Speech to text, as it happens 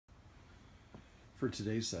For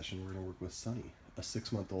today's session, we're going to work with Sonnie, a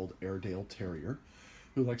 6-month-old Airedale Terrier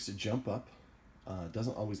who likes to jump up,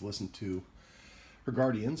 doesn't always listen to her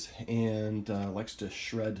guardians, and likes to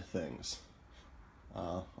shred things.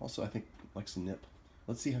 Also, I think likes to nip.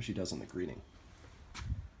 Let's see how she does on the greeting.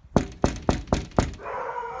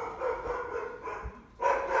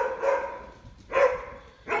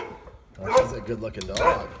 Oh, she's a good-looking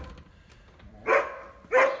dog.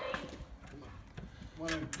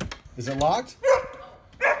 Is it locked?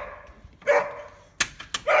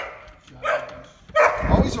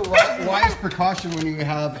 Always a wise precaution when you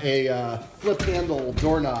have a flip handle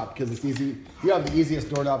doorknob, because it's easy. You have the easiest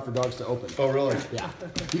doorknob for dogs to open. Oh, really? Yeah.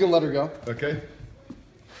 You can let her go. Okay.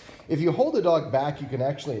 If you hold the dog back, you can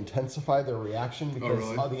actually intensify their reaction because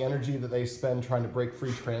really? of the energy that they spend trying to break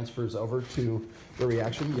free transfers over to the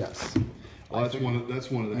reaction. Yes. Well, that's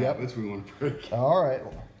one of the habits we want to break. All right.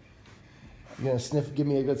 You gonna sniff? Give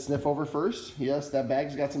me a good sniff over first. Yes, that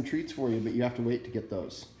bag's got some treats for you, but you have to wait to get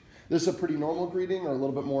those. This is a pretty normal greeting, or a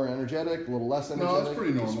little bit more energetic, a little less energetic? No, it's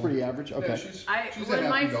pretty normal. It's pretty average. Okay. Yeah, she's a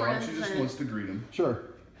happy dog. She just wants to greet him. Sure.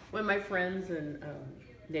 When my friends and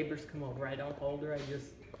neighbors come over, I don't hold her.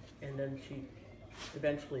 And then she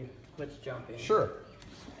eventually quits jumping. Sure.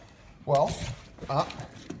 Well,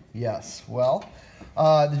 yes. Well,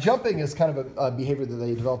 the jumping is kind of a behavior that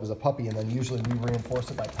they develop as a puppy, and then usually we reinforce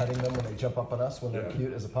it by petting them when they jump up on us when they're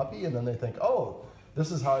cute as a puppy, and then they think, oh, this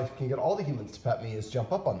is how I can get all the humans to pet me, is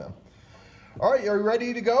jump up on them. All right, are you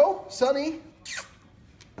ready to go, Sonnie?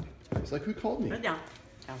 It's like, who called me? Yeah.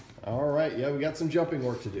 All right, yeah, we got some jumping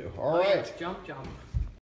work to do. All right. Jump.